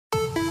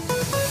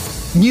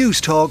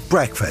Newstalk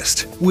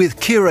Breakfast with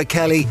Ciara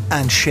Kelly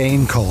and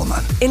Shane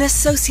Coleman. In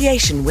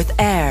association with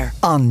AIR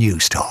on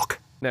Newstalk.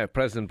 Now,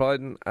 President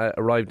Biden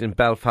arrived in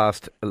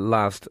Belfast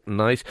last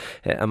night.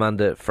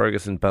 Amanda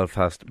Ferguson,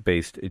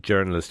 Belfast-based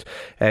journalist,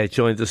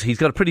 joins us. He's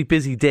got a pretty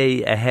busy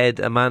day ahead.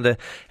 Amanda,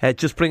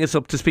 just bring us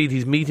up to speed.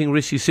 He's meeting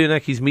Rishi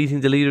Sunak. He's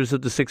meeting the leaders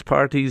of the six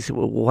parties.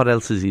 What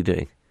else is he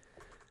doing?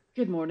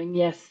 Good morning.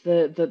 Yes,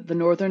 the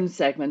northern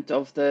segment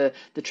of the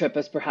trip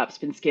has perhaps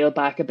been scaled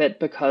back a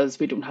bit because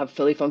we don't have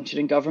fully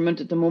functioning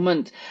government at the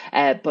moment.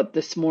 But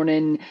this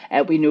morning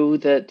we know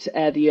that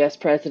the US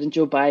President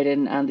Joe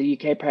Biden and the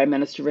UK Prime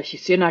Minister Rishi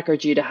Sunak are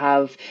due to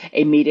have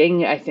a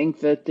meeting. I think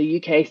that the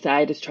UK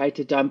side has tried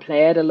to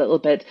downplay it a little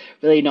bit,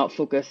 really not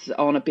focus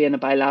on it being a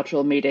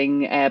bilateral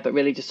meeting, but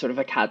really just sort of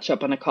a catch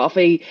up and a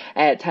coffee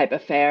type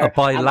affair. A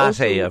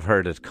bi-latte, I've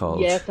heard it called.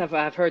 Yes,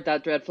 I've heard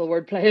that dreadful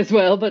wordplay as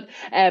well. But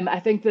I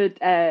think that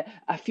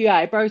a few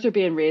eyebrows are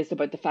being raised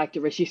about the fact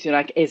that Rishi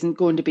Sunak isn't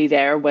going to be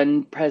there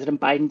when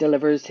President Biden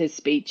delivers his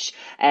speech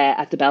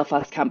at the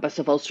Belfast campus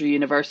of Ulster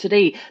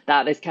University.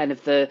 That is kind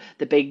of the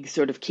big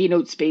sort of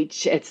keynote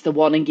speech. It's the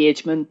one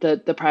engagement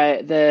that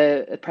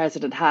the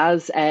president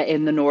has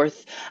in the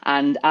north.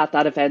 And at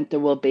that event, there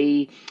will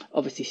be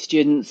obviously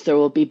students, there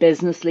will be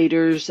business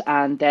leaders,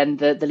 and then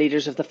the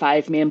leaders of the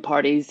five main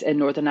parties in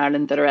Northern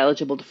Ireland that are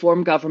eligible to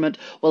form government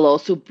will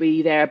also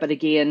be there. But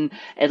again,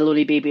 it'll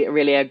only be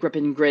really a grip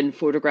and grin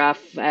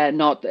photograph,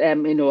 not a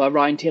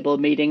round table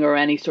meeting or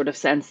any sort of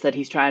sense that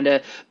he's trying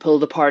to pull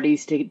the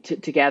parties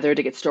together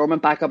to get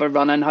Stormont back up and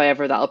running.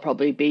 However, that'll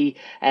probably be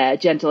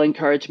gentle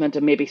encouragement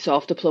and maybe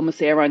soft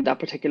diplomacy around that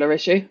particular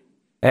issue.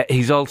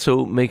 He's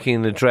also making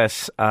an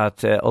address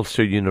at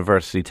Ulster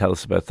University. Tell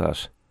us about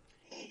that.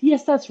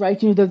 Yes, that's right.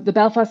 The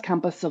Belfast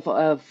campus of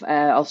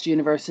Ulster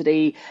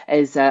University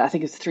is, I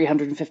think it's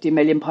 £350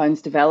 million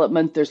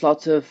development. There's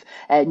lots of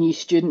new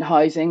student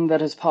housing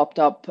that has popped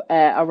up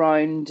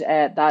around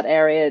that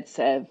area. It's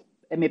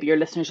maybe your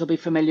listeners will be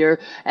familiar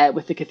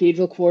with the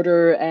Cathedral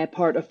Quarter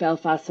part of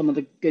Belfast, some of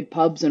the good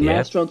pubs and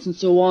restaurants and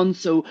so on.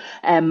 So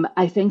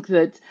I think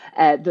that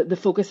the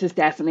focus is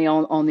definitely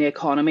on the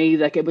economy.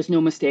 Like, it was no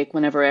mistake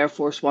whenever Air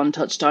Force One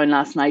touched down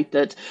last night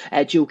that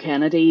Joe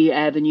Kennedy,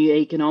 the new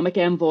economic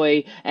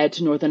envoy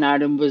to Northern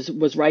Ireland,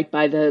 was right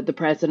by the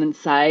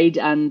president's side.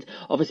 And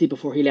obviously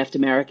before he left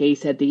America, he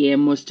said the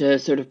aim was to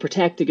sort of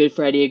protect the Good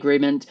Friday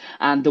Agreement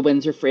and the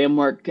Windsor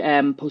Framework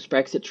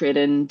post-Brexit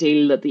trading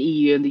deal that the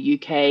EU and the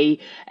UK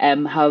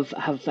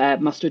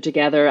have mustered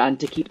together, and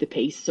to keep the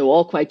peace. So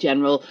all quite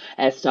general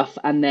stuff.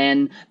 And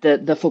then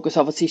the focus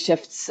obviously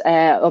shifts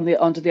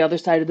onto the other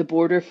side of the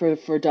border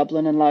for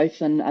Dublin and Louth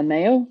and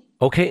Mayo.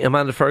 OK,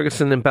 Amanda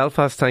Ferguson in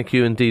Belfast, thank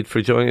you indeed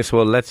for joining us.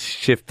 Well, let's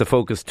shift the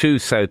focus to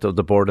south of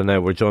the border now.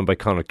 We're joined by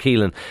Conor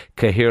Keelan,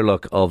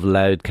 Cathaoirleach of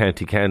Louth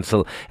County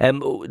Council.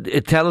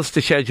 Tell us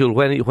the schedule.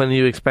 When are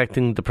you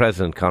expecting the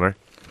President, Conor?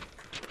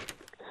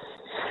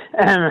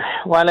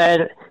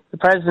 The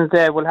President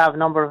will have a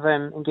number of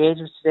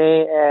engagements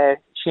today.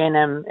 Shane,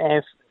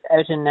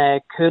 out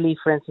in Cooley,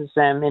 for instance,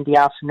 in the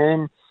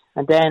afternoon.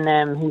 And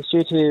then he's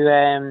due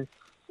to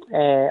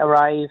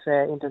arrive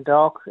in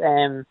Dundalk.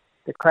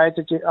 The crowds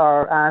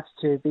are asked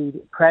to be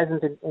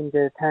present in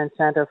the town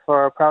centre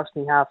for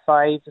approximately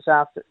 5:30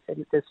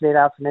 this late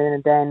afternoon.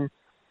 And then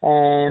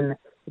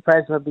the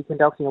President will be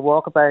conducting a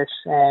walkabout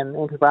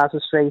into Basel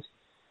Street.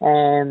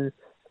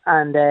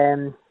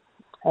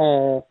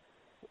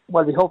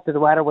 Well, we hope that the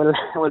weather will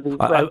be...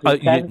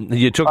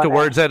 You took the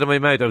words out of my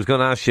mouth. I was going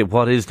to ask you,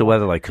 what is the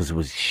weather like? Because it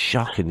was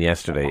shocking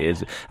yesterday.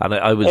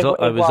 I was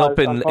up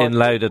in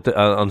Louth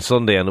on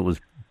Sunday, and it was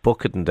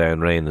bucketing down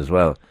rain as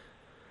well.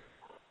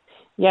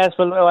 Yes,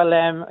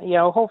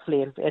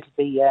 hopefully it'll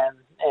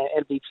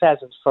be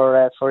pleasant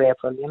for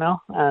April,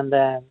 and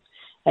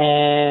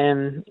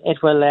it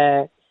will.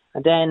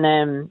 And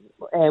then,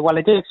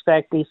 I do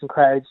expect decent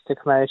crowds to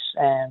come out.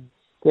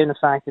 Given the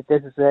fact that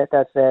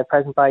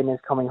President Biden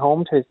is coming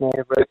home to his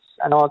native roots,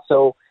 and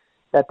also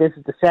that this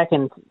is the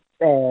second,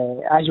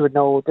 as you would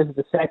know, this is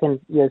the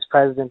second US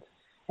president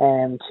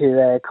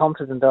to come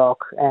to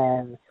Dundalk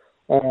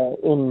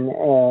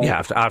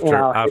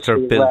after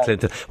Bill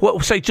Clinton. Well,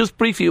 say just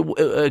briefly,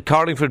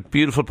 Carlingford,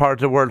 beautiful part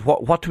of the world.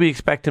 What do we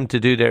expect him to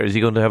do there? Is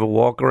he going to have a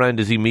walk around?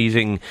 Is he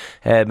meeting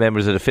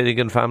members of the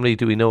Finnegan family?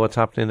 Do we know what's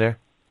happening there?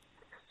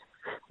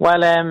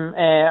 Well,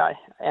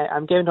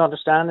 I'm given to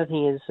understand that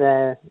he is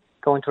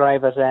going to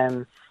arrive at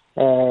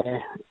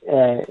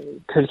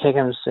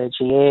Kilkicham's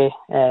GA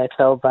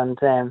club, and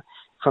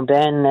from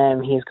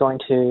then he's going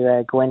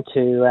to go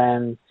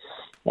into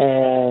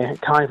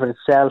Carlingford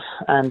itself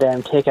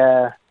and take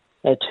a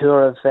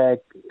tour of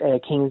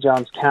King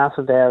John's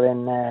Castle there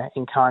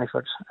in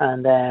Carlingford,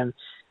 and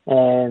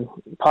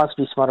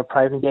possibly some other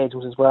private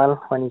engagements as well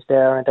when he's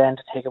there, and then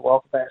to take a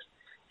walkabout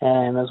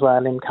as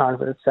well in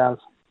Carlingford itself.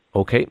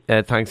 OK,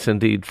 thanks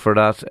indeed for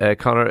that,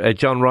 Conor.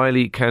 John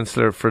Reilly,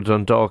 Councillor for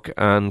Dundalk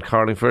and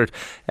Carlingford.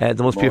 There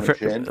must be a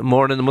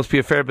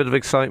fair bit of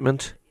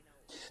excitement.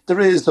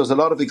 There's a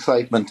lot of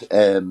excitement.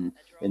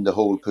 in the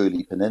whole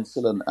Cooley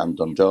Peninsula and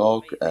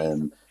Dundalk.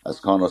 As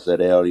Conor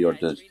said earlier,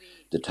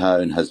 the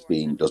town there's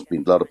been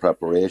a lot of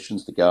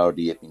preparations. The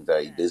Gardaí have been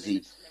very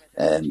busy.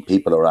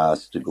 People are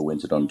asked to go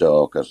into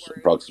Dundalk at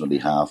approximately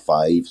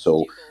 5:30.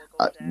 So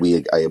I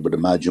would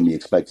imagine we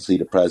expect to see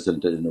the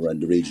President in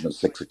around the region of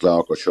 6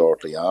 o'clock or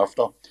shortly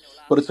after.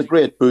 But it's a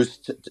great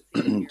boost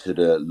to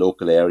the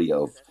local area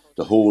of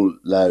the whole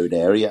Louth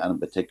area, and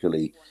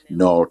particularly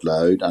North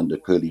Louth and the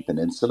Cooley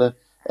Peninsula.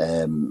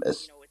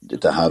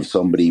 To have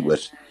somebody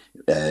with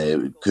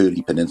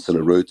Cooley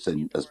Peninsula roots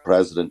as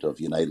President of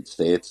the United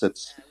States,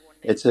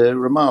 it's a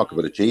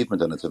remarkable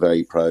achievement, and it's a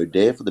very proud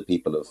day for the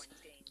people of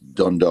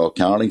Dundalk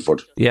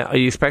Carlingford. Yeah, are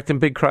you expecting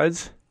big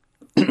crowds?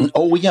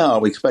 Oh, yeah,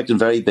 we're expecting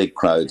very big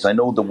crowds. I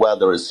know the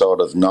weather is sort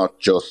of not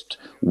just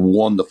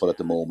wonderful at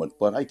the moment,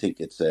 but I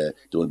think there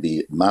will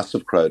be a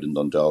massive crowd in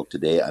Dundalk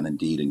today, and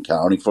indeed in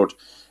Carlingford.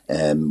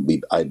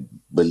 I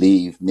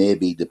believe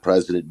maybe the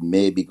President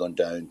may be going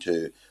down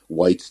to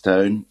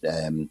Whitestown.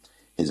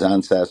 His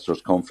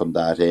ancestors come from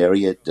that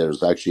area.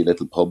 There's actually a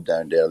little pub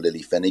down there,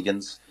 Lily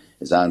Finnegan's.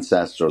 His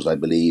ancestors, I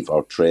believe,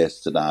 are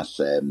traced to that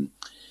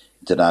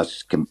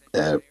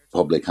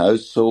public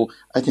house. So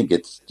I think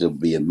there'll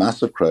be a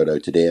massive crowd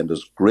out today, and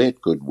there's great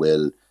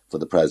goodwill for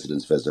the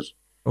President's visit.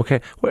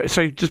 Okay.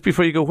 Sorry, just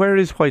before you go, where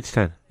is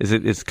Whitestown?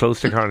 It's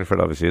close to Carlingford,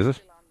 obviously, is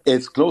it?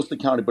 It's close to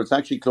Carlingford, but it's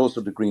actually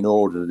closer to Green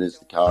Order than it is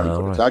to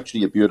Carlingford. Right. It's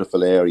actually a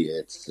beautiful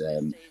area.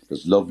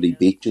 There's lovely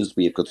beaches.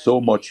 We've got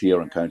so much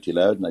here in County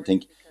Louth, and I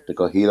think the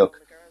Cathaoirleach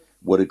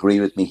would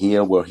agree with me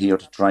here. We're here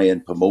to try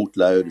and promote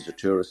Louth as a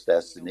tourist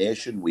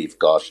destination. We've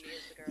got,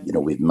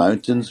 we've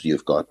mountains.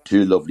 You've got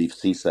 2 lovely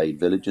seaside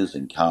villages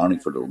in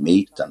Carlingford with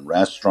meat and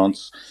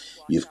restaurants.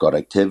 You've got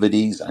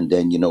activities, and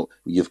then,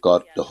 you've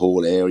got the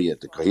whole area.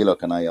 The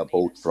Cathaoirleach and I are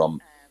both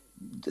from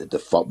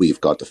we've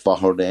got the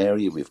Fahard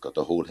area, we've got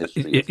the whole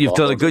history. You've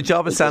done a good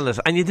job of selling it,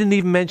 and you didn't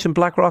even mention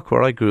Blackrock,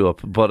 where I grew up.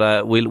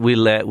 But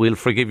we'll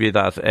forgive you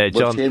that,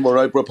 John. Shane,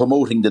 we're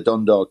promoting the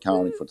Dundalk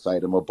Carlingford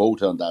side, and we're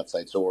both on that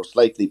side, so we're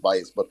slightly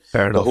biased. But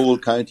the whole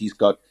county's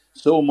got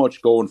so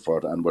much going for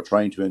it, and we're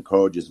trying to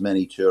encourage as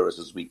many tourists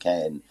as we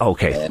can.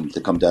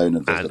 To come down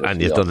and visit us.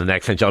 And you've done an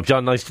excellent job,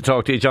 John. Nice to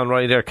talk to you, John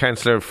Reilly, there,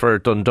 Councillor for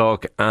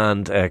Dundalk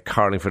and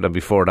Carlingford, and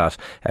before that,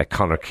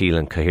 Conor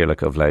Keelan,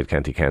 Cathaoirleach of Louth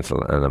County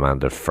Council, and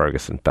Amanda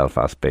Ferguson,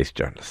 Belfast-based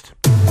Journalist.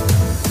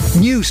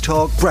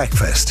 Newstalk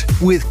Breakfast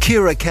with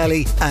Ciara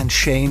Kelly and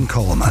Shane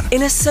Coleman.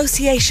 In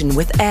association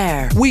with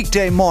AIR.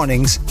 Weekday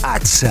mornings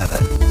at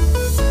 7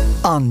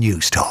 on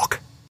Newstalk.